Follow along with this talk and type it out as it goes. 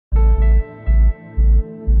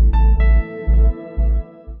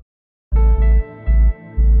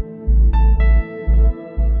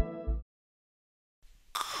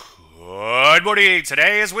Good morning.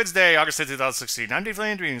 Today is Wednesday, August 10th, 2016. I'm Dave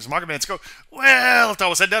Landry. Market minutes go. Well, it's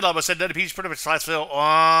almost said dead. A piece pretty much last fill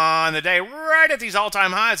on the day, right at these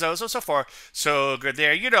all-time highs, though. So far, so good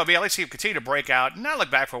there. You know me. I like to see him continue to break out, not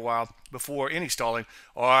look back for a while before any stalling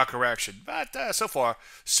or correction. But so far,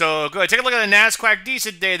 so good. Take a look at the NASDAQ.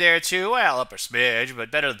 Decent day there, too. Well, up a smidge,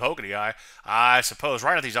 but better than poke in the eye, I suppose.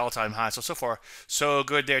 Right at these all-time highs. So far, so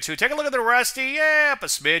good there, too. Take a look at the Rusty. Yeah, up a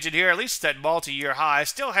smidge in here. At least that multi-year high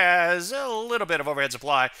still has a little bit of overhead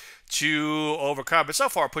supply to overcome, but so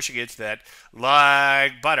far pushing into that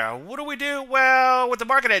like butter. What do we do? Well, with the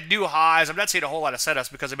market at new highs, I'm not seeing a whole lot of setups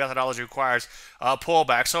because the methodology requires a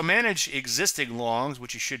pullback. So manage existing longs,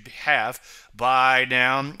 which you should have by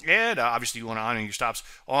now, and obviously you want to honor your stops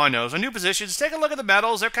on those. On new positions, take a look at the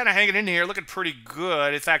metals. They're kind of hanging in here, looking pretty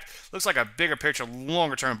good. In fact, looks like a bigger picture,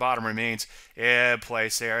 longer-term bottom remains in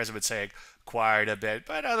place there, as I've been saying quite a bit.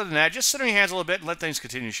 But other than that, just sit on your hands a little bit and let things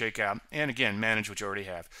continue to shake out. And again, manage what you already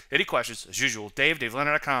have. Any questions, as usual, Dave,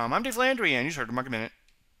 DaveLandry.com. I'm Dave Landry, and you just heard the Market Minute.